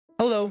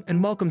Hello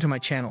and welcome to my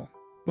channel.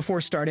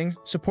 Before starting,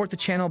 support the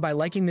channel by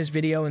liking this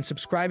video and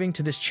subscribing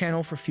to this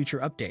channel for future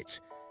updates.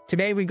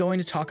 Today we're going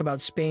to talk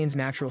about Spain's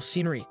natural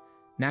scenery,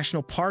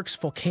 national parks,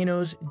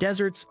 volcanoes,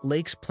 deserts,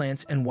 lakes,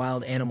 plants, and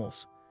wild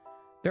animals.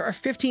 There are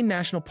 15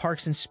 national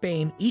parks in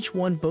Spain, each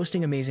one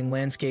boasting amazing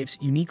landscapes,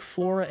 unique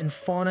flora and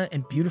fauna,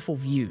 and beautiful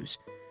views.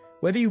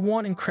 Whether you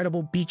want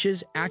incredible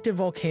beaches, active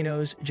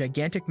volcanoes,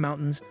 gigantic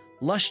mountains,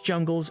 lush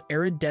jungles,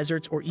 arid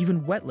deserts, or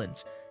even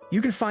wetlands,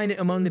 you can find it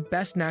among the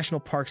best national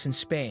parks in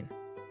Spain.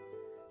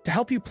 To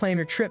help you plan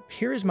your trip,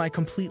 here is my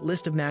complete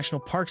list of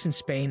national parks in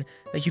Spain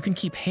that you can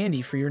keep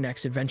handy for your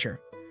next adventure.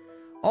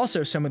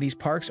 Also, some of these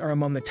parks are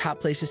among the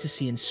top places to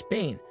see in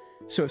Spain,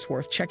 so it's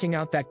worth checking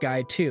out that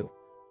guide too.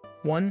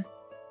 1.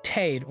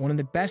 Teide, one of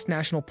the best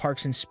national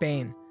parks in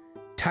Spain.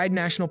 Teide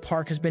National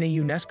Park has been a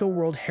UNESCO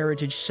World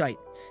Heritage Site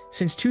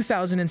since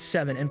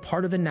 2007 and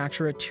part of the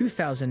Natura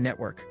 2000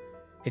 network.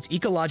 Its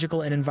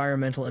ecological and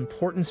environmental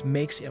importance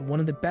makes it one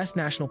of the best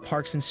national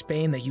parks in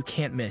Spain that you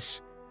can't miss.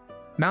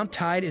 Mount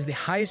Teide is the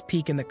highest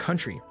peak in the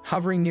country,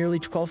 hovering nearly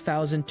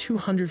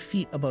 12,200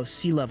 feet above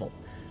sea level,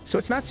 so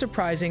it's not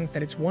surprising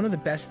that it's one of the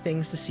best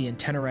things to see in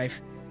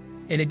Tenerife.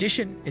 In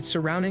addition, its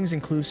surroundings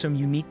include some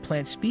unique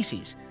plant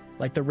species,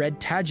 like the red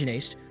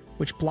taginaste,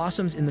 which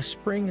blossoms in the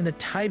spring, and the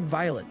Teide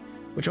violet,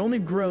 which only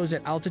grows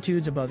at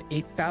altitudes above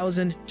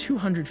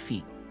 8,200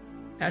 feet.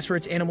 As for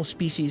its animal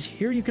species,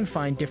 here you can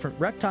find different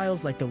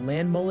reptiles like the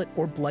land mullet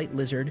or blight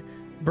lizard,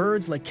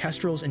 birds like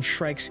kestrels and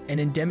shrikes, and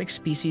endemic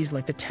species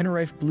like the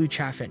Tenerife blue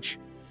chaffinch.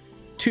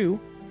 2.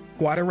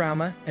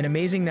 Guadarrama, an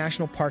amazing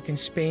national park in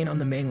Spain on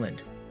the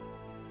mainland.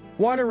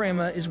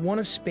 Guadarrama is one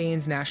of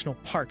Spain's national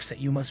parks that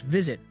you must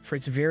visit for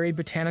its varied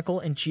botanical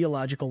and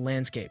geological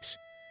landscapes.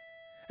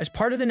 As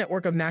part of the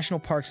network of national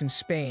parks in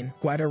Spain,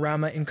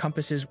 Guadarrama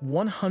encompasses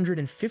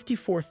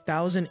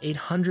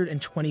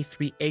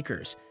 154,823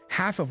 acres,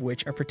 half of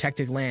which are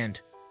protected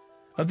land.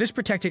 Of this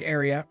protected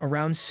area,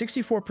 around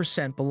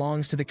 64%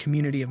 belongs to the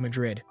community of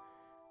Madrid.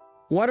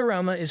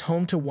 Guadarrama is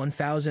home to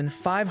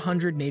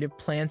 1,500 native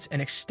plants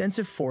and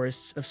extensive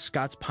forests of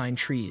Scots pine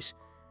trees.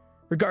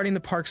 Regarding the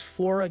park's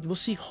flora, you will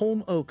see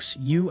holm oaks,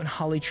 yew and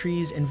holly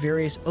trees, and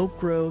various oak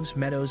groves,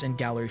 meadows, and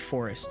gallery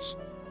forests.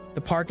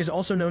 The park is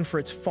also known for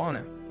its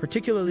fauna,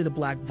 particularly the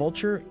black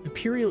vulture,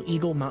 imperial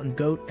eagle, mountain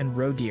goat, and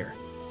roe deer.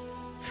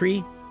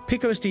 3.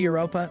 Picos de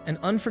Europa, an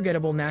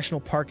unforgettable national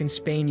park in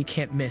Spain you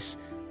can't miss.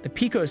 The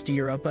Picos de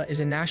Europa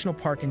is a national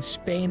park in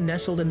Spain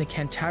nestled in the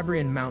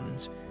Cantabrian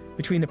Mountains,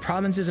 between the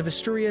provinces of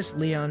Asturias,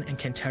 Leon, and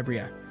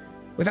Cantabria.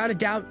 Without a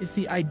doubt, it's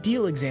the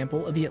ideal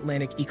example of the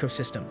Atlantic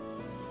ecosystem.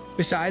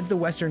 Besides the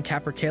western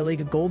capercaillie,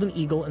 the golden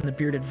eagle, and the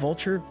bearded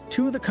vulture,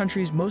 two of the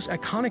country's most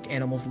iconic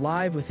animals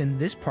live within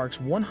this park's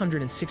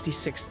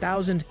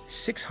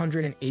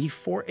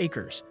 166,684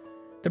 acres,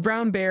 the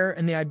brown bear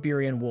and the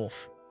Iberian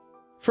wolf.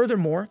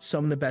 Furthermore,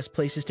 some of the best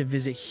places to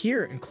visit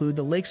here include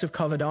the lakes of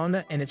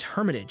Covadonga and its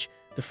hermitage,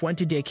 the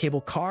Fuente de Cable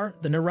Car,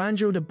 the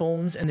Naranjo de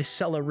Bones, and the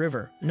Sella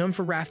River, known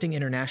for rafting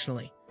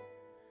internationally.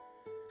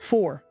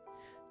 4.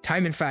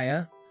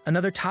 Timanfaya,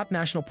 another top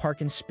national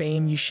park in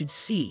Spain you should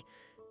see.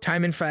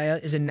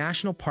 Timanfaya is a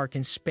national park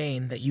in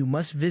Spain that you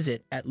must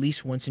visit at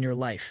least once in your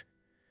life.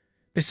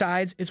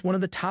 Besides, it's one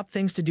of the top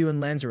things to do in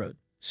Lanzarote,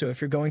 so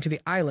if you're going to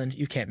the island,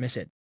 you can't miss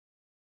it.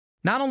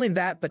 Not only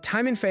that, but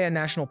Timanfaya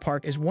National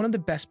Park is one of the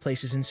best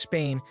places in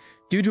Spain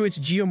due to its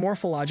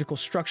geomorphological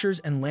structures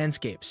and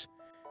landscapes.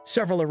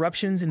 Several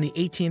eruptions in the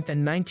 18th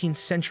and 19th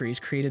centuries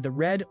created the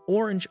red,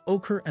 orange,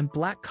 ochre, and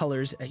black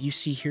colors that you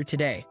see here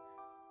today.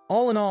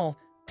 All in all,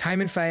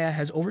 Timanfaya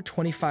has over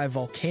 25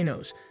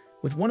 volcanoes,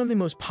 with one of the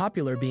most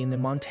popular being the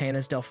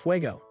Montañas del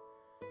Fuego.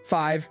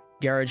 5.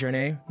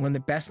 Guadalajara, one of the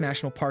best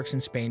national parks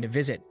in Spain to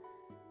visit.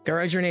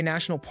 Guadalajara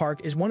National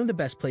Park is one of the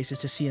best places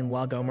to see in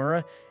La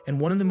Gomera and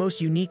one of the most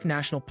unique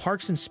national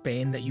parks in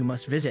Spain that you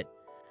must visit.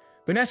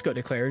 UNESCO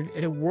declared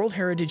it a World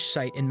Heritage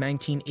Site in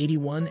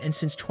 1981, and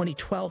since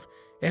 2012,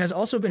 it has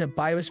also been a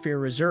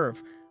biosphere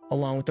reserve,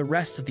 along with the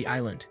rest of the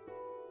island.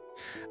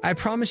 I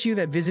promise you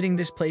that visiting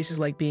this place is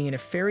like being in a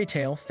fairy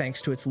tale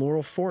thanks to its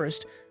laurel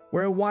forest,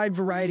 where a wide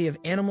variety of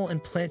animal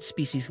and plant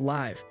species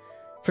live.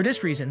 For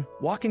this reason,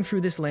 walking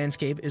through this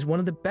landscape is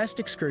one of the best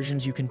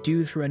excursions you can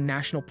do through a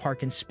national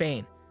park in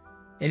Spain.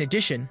 In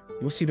addition,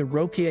 you'll see the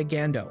Roquilla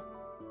Gando,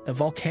 a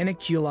volcanic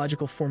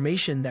geological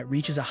formation that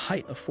reaches a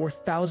height of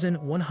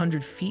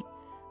 4,100 feet,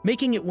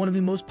 making it one of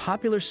the most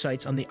popular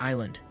sites on the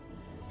island.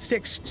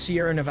 6.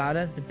 Sierra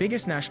Nevada, the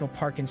biggest national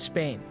park in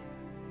Spain.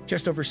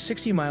 Just over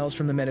 60 miles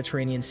from the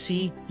Mediterranean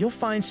Sea, you'll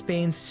find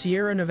Spain's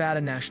Sierra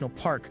Nevada National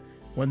Park,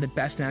 one of the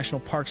best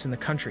national parks in the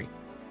country.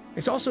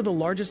 It's also the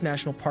largest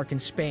national park in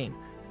Spain,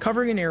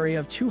 covering an area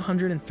of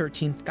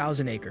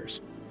 213,000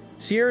 acres.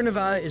 Sierra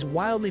Nevada is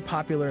wildly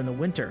popular in the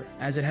winter,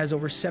 as it has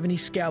over 70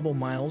 skiable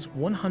miles,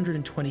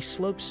 120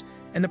 slopes,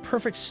 and the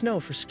perfect snow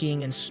for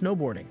skiing and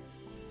snowboarding.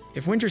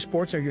 If winter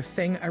sports are your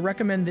thing, I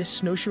recommend this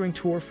snowshoeing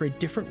tour for a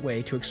different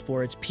way to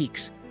explore its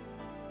peaks.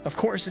 Of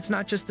course, it's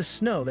not just the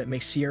snow that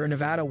makes Sierra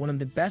Nevada one of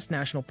the best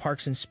national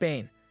parks in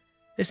Spain.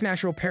 This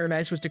natural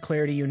paradise was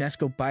declared a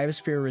UNESCO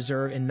Biosphere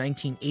Reserve in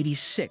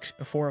 1986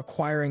 before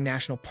acquiring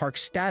national park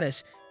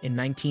status in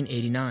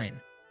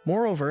 1989.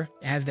 Moreover,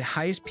 it has the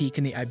highest peak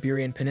in the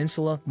Iberian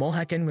Peninsula,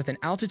 Mulhecen, with an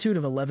altitude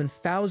of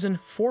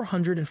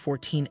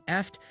 11,414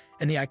 ft,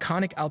 and the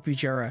iconic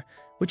Albufera,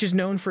 which is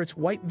known for its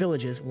white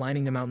villages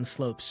lining the mountain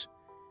slopes.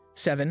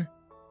 7.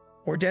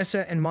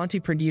 Ordesa and Monte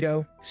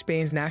Perdido,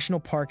 Spain's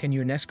national park and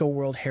UNESCO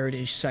World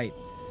Heritage Site.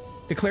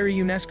 Declared a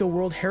UNESCO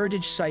World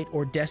Heritage Site,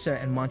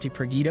 Ordesa and Monte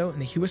Perdido in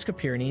the Huesca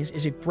Pyrenees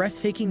is a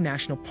breathtaking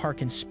national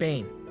park in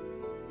Spain.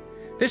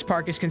 This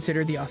park is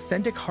considered the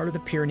authentic heart of the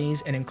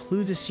Pyrenees and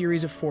includes a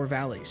series of 4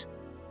 valleys: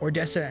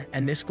 Ordesa,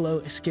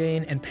 Anisclo,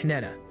 Iscain, and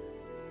Pineda.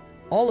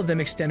 All of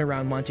them extend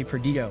around Monte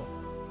Perdido,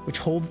 which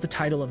holds the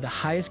title of the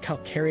highest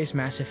calcareous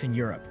massif in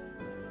Europe.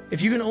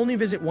 If you can only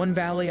visit one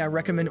valley, I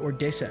recommend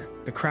Ordesa,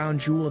 the crown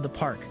jewel of the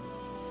park.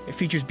 It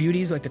features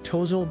beauties like the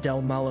Tozal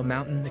del Malo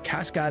mountain, the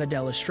Cascada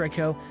del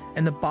Estrecho,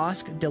 and the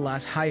Bosque de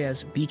las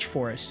Hayas beach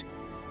forest.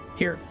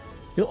 Here,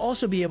 you'll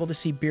also be able to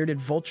see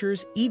bearded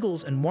vultures,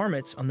 eagles, and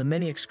marmots on the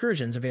many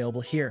excursions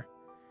available here.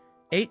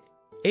 8.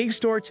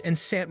 Aiguestorts and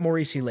Sant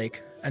Maurici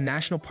Lake, a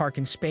national park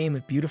in Spain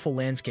with beautiful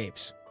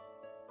landscapes.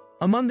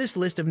 Among this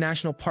list of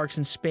national parks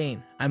in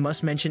Spain, I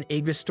must mention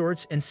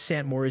Aiguestorts and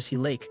Sant Maurici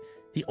Lake,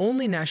 the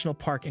only national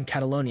park in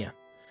Catalonia.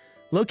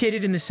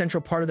 Located in the central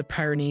part of the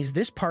Pyrenees,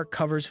 this park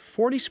covers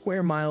 40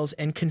 square miles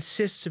and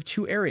consists of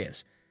 2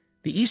 areas,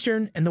 the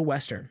eastern and the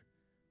western.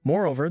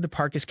 Moreover, the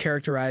park is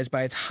characterized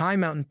by its high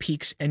mountain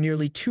peaks and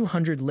nearly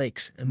 200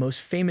 lakes, the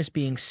most famous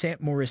being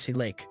Sant Maurici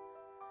Lake.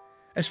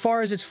 As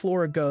far as its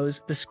flora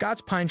goes, the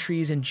Scots pine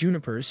trees and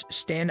junipers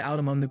stand out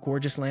among the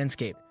gorgeous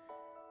landscape.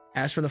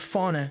 As for the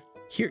fauna,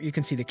 here you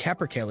can see the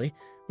capercaillie,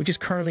 which is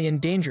currently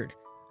endangered,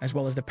 as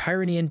well as the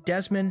Pyrenean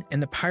desman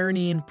and the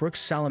Pyrenean brook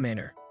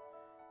salamander.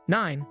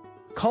 9.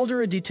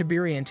 Caldera de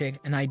Tibiriente,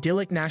 an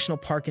idyllic national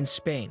park in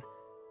Spain.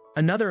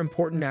 Another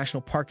important national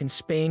park in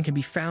Spain can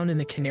be found in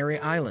the Canary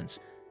Islands.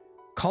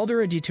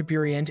 Caldera de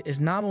Tibiriente is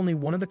not only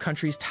one of the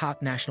country's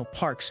top national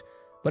parks,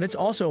 but it's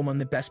also among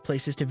the best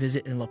places to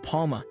visit in La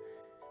Palma.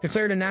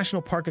 Declared a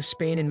National Park of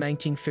Spain in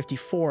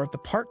 1954, the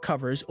park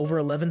covers over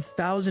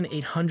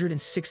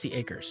 11,860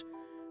 acres.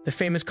 The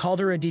famous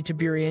Caldera de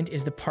Tibiriente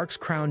is the park's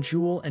crown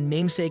jewel and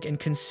namesake and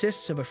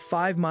consists of a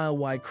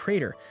 5-mile-wide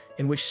crater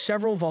in which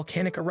several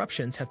volcanic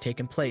eruptions have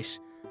taken place.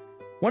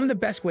 One of the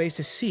best ways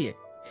to see it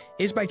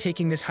is by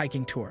taking this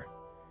hiking tour.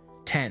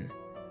 10.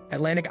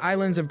 Atlantic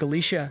Islands of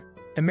Galicia,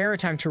 a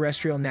maritime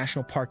terrestrial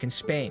national park in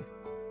Spain.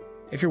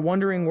 If you're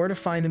wondering where to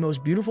find the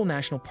most beautiful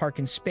national park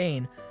in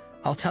Spain,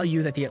 I'll tell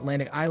you that the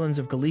Atlantic Islands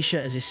of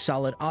Galicia is a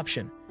solid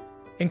option.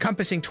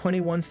 Encompassing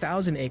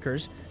 21,000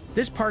 acres,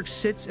 this park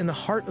sits in the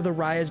heart of the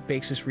Rías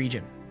Baixas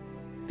region.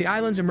 The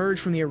islands emerge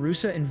from the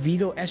Arousa and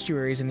Vigo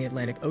estuaries in the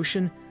Atlantic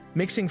Ocean,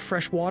 mixing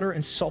freshwater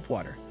and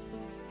saltwater.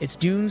 Its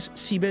dunes,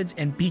 seabeds,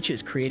 and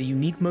beaches create a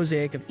unique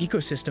mosaic of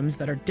ecosystems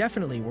that are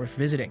definitely worth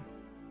visiting.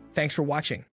 Thanks for watching.